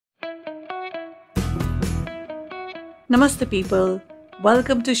Namaste people,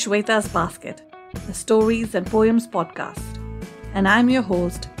 welcome to Shweta's Basket, the Stories and Poems podcast, and I'm your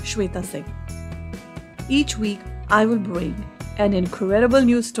host Shweta Singh. Each week I will bring an incredible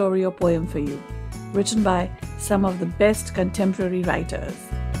new story or poem for you, written by some of the best contemporary writers.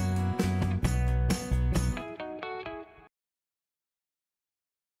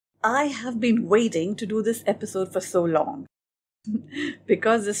 I have been waiting to do this episode for so long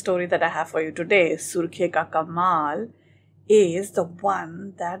because the story that I have for you today, Surkhe ka Kamaal, is the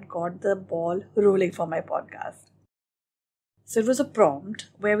one that got the ball rolling for my podcast. So it was a prompt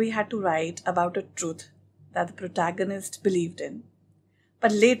where we had to write about a truth that the protagonist believed in,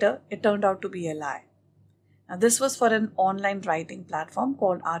 but later it turned out to be a lie. Now this was for an online writing platform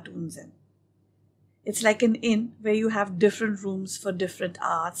called Artunzen. It's like an inn where you have different rooms for different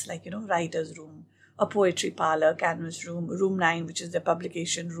arts, like, writer's room, a poetry parlor, canvas room, room 9, which is the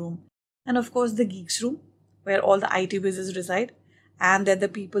publication room, and of course the geeks room, where all the IT whizzes reside, and they're the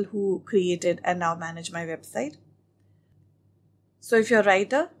people who created and now manage my website. So if you're a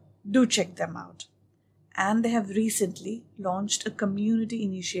writer, do check them out. And they have recently launched a community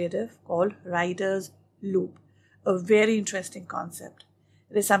initiative called Writers Loop, a very interesting concept.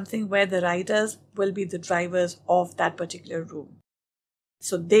 It is something where the writers will be the drivers of that particular room.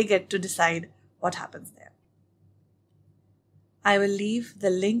 So they get to decide what happens there. I will leave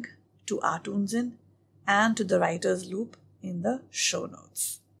the link to Artunzen and to the Writers Loop in the show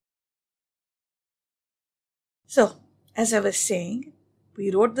notes. So, as I was saying,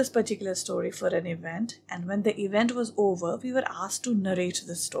 we wrote this particular story for an event, and when the event was over, we were asked to narrate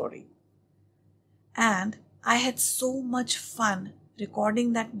the story. And I had so much fun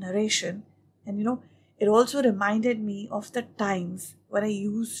recording that narration, and it also reminded me of the times when I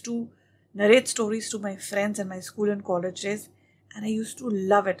used to narrate stories to my friends in my school and college days, and I used to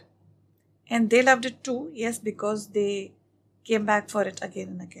love it. And they loved it too, yes, because they came back for it again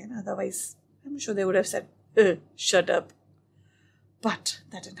and again. Otherwise, I'm sure they would have said, shut up. But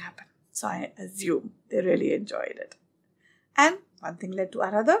that didn't happen. So I assume they really enjoyed it. And one thing led to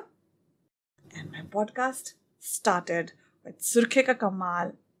another. And my podcast started with Surkhe ka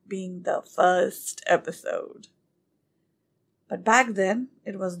Kamaal being the first episode. But back then,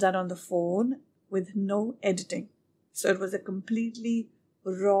 it was done on the phone with no editing. So it was a completely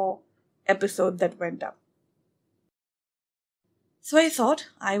raw episode that went up. So I thought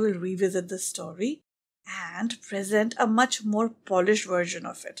I will revisit this story and present a much more polished version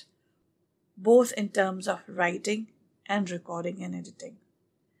of it, both in terms of writing and recording and editing.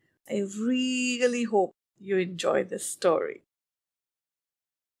 I really hope you enjoy this story.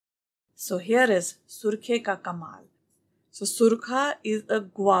 So here is Surkhe ka Kamaal. So surkha is a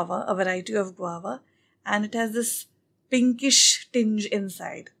guava, a variety of guava, and it has this pinkish tinge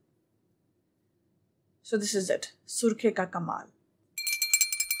inside. So this is it, Surkhe ka Kamaal.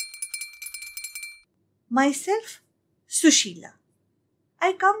 Myself, Sushila.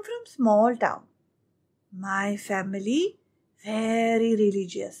 I come from small town. My family, very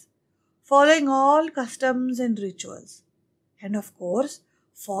religious, following all customs and rituals. And of course,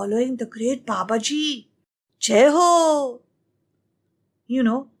 following the great Babaji. Jai Ho!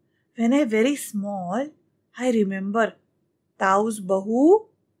 When I very small, I remember Tau's Bahu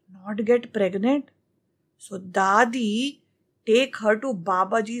not get pregnant. So Dadi take her to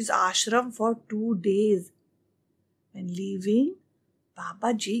Babaji's ashram for 2 days. When leaving,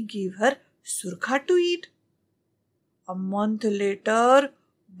 Babaji gave her surkha to eat. A month later,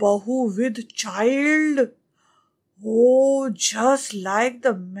 Bahu with child. Oh, just like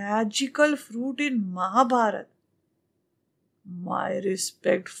the magical fruit in Mahabharata. My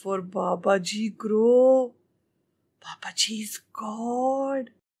respect for Babaji grow. Babaji is God.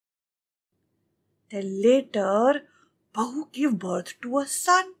 Then later, Bahu gave birth to a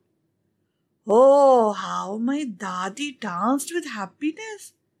son. Oh, how my Dadi danced with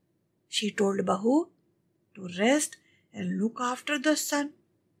happiness. She told Bahu to rest and look after the son.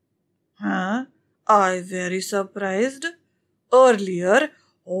 I very surprised. Earlier,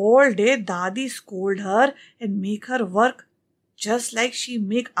 all day Dadi scold her and make her work, just like she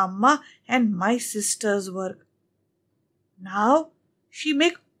make Amma and my sisters work. Now, she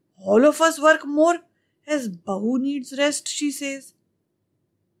make all of us work more, as Bahu needs rest, she says.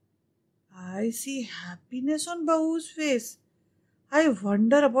 I see happiness on Bahu's face. I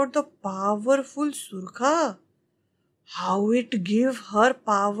wonder about the powerful surkha. How it gave her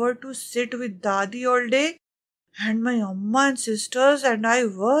power to sit with Dadi all day, and my Amma and sisters and I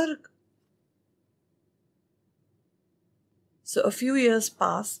work. So a few years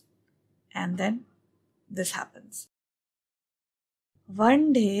pass, and then this happens.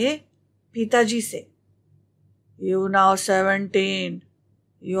 One day, Pitaji say, You now 17.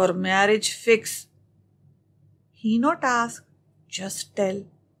 Your marriage fix. He not ask, just tell.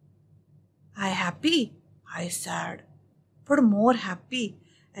 I happy, I sad, but more happy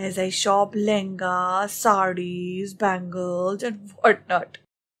as I shop lehengas, sarees, bangles and whatnot.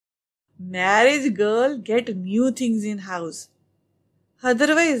 Marriage girl get new things in house.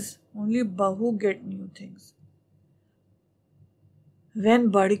 Otherwise, only bahu get new things.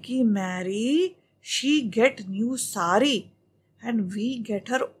 When Badki marry, she get new sari and we get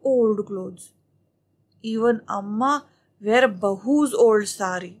her old clothes. Even Amma wear bahu's old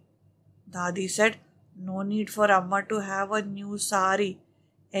sari. Dadi said, no need for Amma to have a new sari.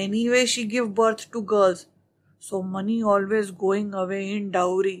 Anyway, she give birth to girls. So money always going away in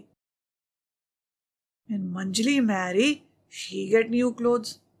dowry. When Manjali marry, she get new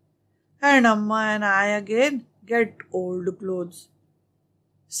clothes. And Amma and I again get old clothes.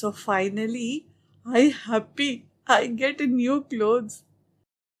 So finally, I happy. I get new clothes.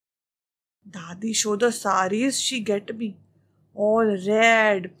 Dadi show the saris she get me. All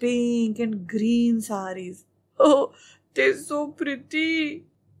red, pink and green saris. Oh, they're so pretty.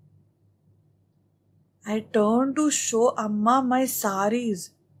 I turn to show Amma my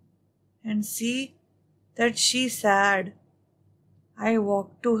saris and see that she's sad. I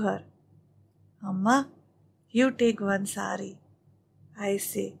walk to her. Amma, you take one sari. I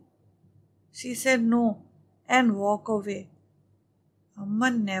say. She said no and walk away. Amma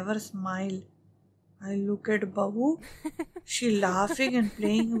never smiled. I look at Bahu. She laughing and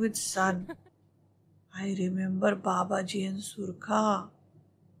playing with son. I remember Babaji and Surkhe.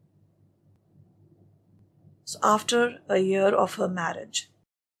 So after a year of her marriage.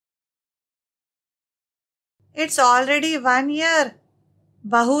 It's already 1 year.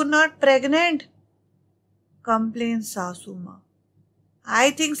 Bahu not pregnant, complains Sasuma.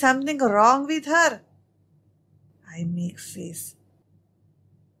 I think something wrong with her. I make face.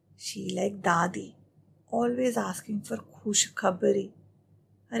 She like Dadi, always asking for khush khabari.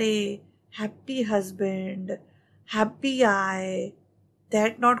 Arey, happy husband, happy eye.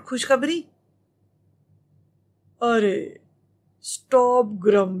 That not khush khabari? Arey, stop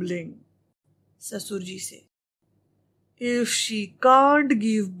grumbling, Sasurji say. If she can't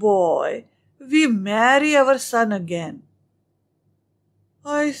give boy, we marry our son again.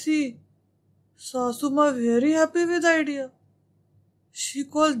 I see. Sasuma very happy with the idea. She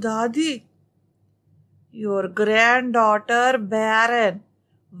called Dadi. Your granddaughter barren.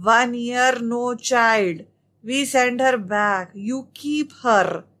 1 year no child. We send her back. You keep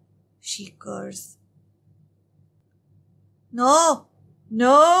her. She cursed. No,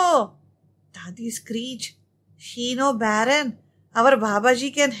 no. Dadi screech. She no barren. Our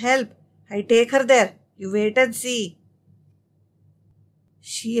Babaji can help. I take her there. You wait and see.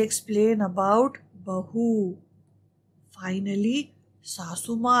 She explained about Bahu. Finally,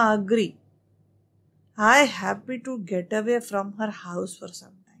 Sasuma agree. I happy to get away from her house for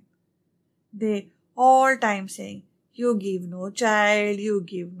some time. They all time saying, you give no child, you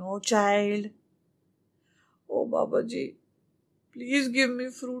give no child. Oh Babaji, please give me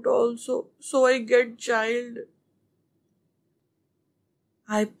fruit also, so I get child.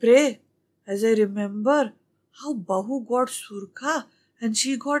 I pray as I remember how Bahu got Surkhe and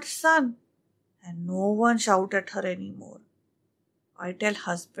she got son, and no one shout at her anymore. I tell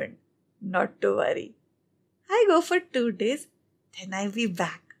husband not to worry. I go for 2 days, then I'll be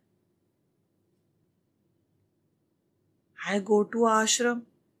back. I go to ashram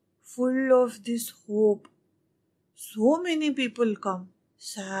full of this hope. So many people come,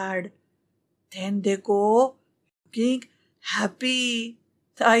 sad. Then they go looking happy.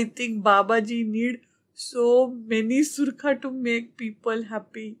 I think Babaji need so many Surkhe to make people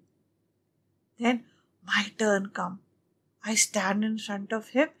happy. Then my turn come. I stand in front of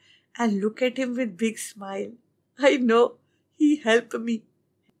him and look at him with big smile. I know he helped me.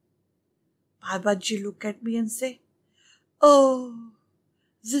 Babaji look at me and say, oh,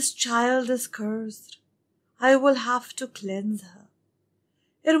 this child is cursed. I will have to cleanse her.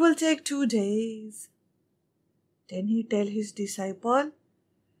 It will take 2 days. Then he tell his disciple,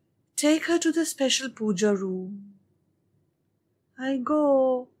 take her to the special puja room. I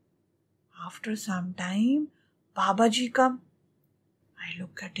go. After some time, Babaji come. I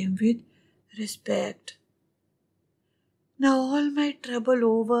look at him with respect. Now all my trouble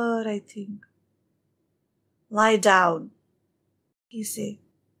over, I think. Lie down, he say.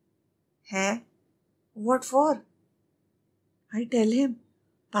 Hey, what for? I tell him,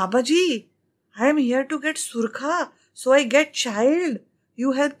 Babaji, I am here to get Surkhe, so I get child.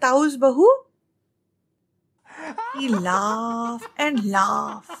 You help Taus Bahu? He laugh and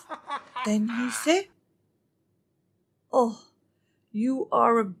laugh. Then he say, Oh, you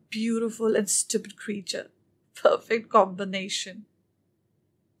are a beautiful and stupid creature. Perfect combination.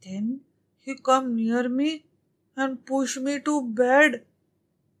 Then he come near me and push me to bed.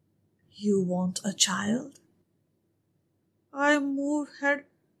 You want a child? I move head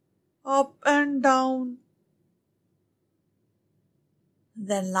up and down.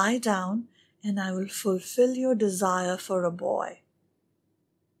 Then lie down and I will fulfill your desire for a boy.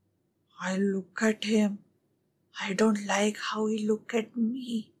 I look at him. I don't like how he look at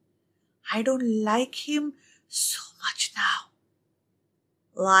me. I don't like him so much now.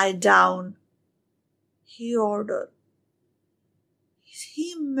 Lie down, he ordered. Is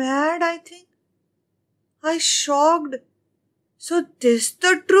he mad, I think? I shocked. So this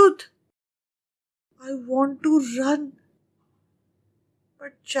the truth. I want to run.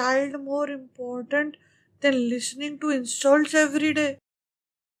 But child more important than listening to insults every day.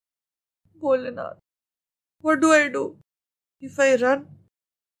 Bholenath, what do I do? If I run,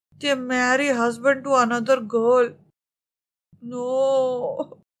 they marry husband to another girl.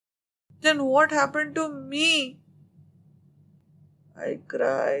 No. Then what happened to me? I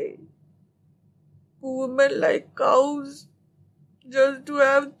cry. Women like cows just to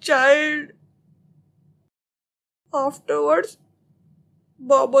have child. Afterwards,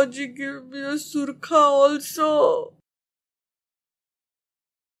 Babaji gave me a Surkhe also.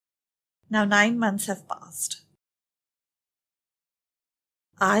 Now 9 months have passed.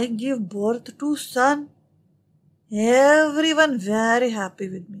 I give birth to son. Everyone very happy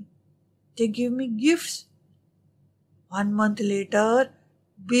with me. They give me gifts. 1 month later,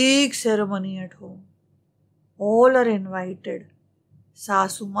 big ceremony at home. All are invited.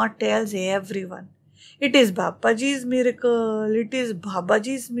 Sasuma tells everyone, it is Babaji's miracle, it is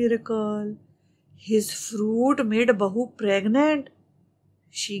Babaji's miracle. His fruit made Bahu pregnant.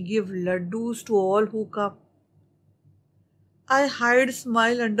 She give laddus to all who come. I hide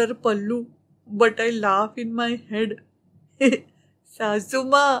smile under pallu, but I laugh in my head.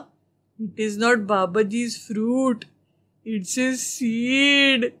 Sasuma, it is not Babaji's fruit, it's his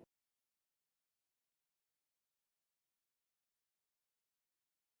seed.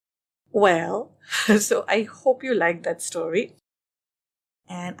 Well, so I hope you liked that story.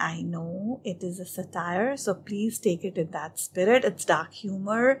 And I know it is a satire, so please take it in that spirit. It's dark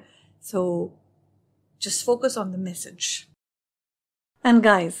humor, so just focus on the message. And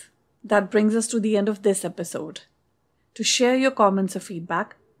guys, that brings us to the end of this episode. To share your comments or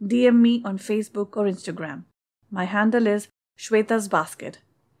feedback, DM me on Facebook or Instagram. My handle is Shweta's Basket.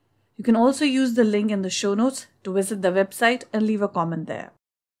 You can also use the link in the show notes to visit the website and leave a comment there.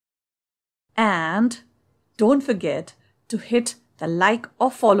 And don't forget to hit the like or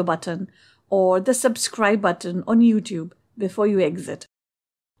follow button or the subscribe button on YouTube before you exit.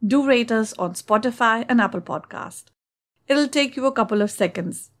 Do rate us on Spotify and Apple Podcast. It'll take you a couple of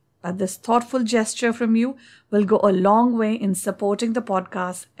seconds, but this thoughtful gesture from you will go a long way in supporting the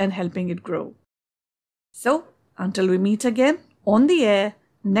podcast and helping it grow. So, until we meet again on the air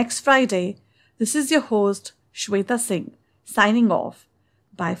next Friday, this is your host, Shweta Singh, signing off.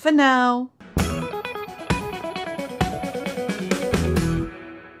 Bye for now.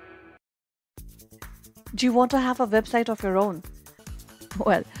 Do you want to have a website of your own?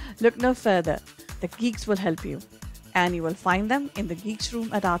 Well, look no further. The geeks will help you. And you will find them in the Geeks Room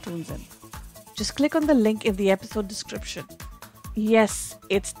at iTunes. Just click on the link in the episode description. Yes,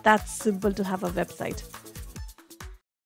 it's that simple to have a website.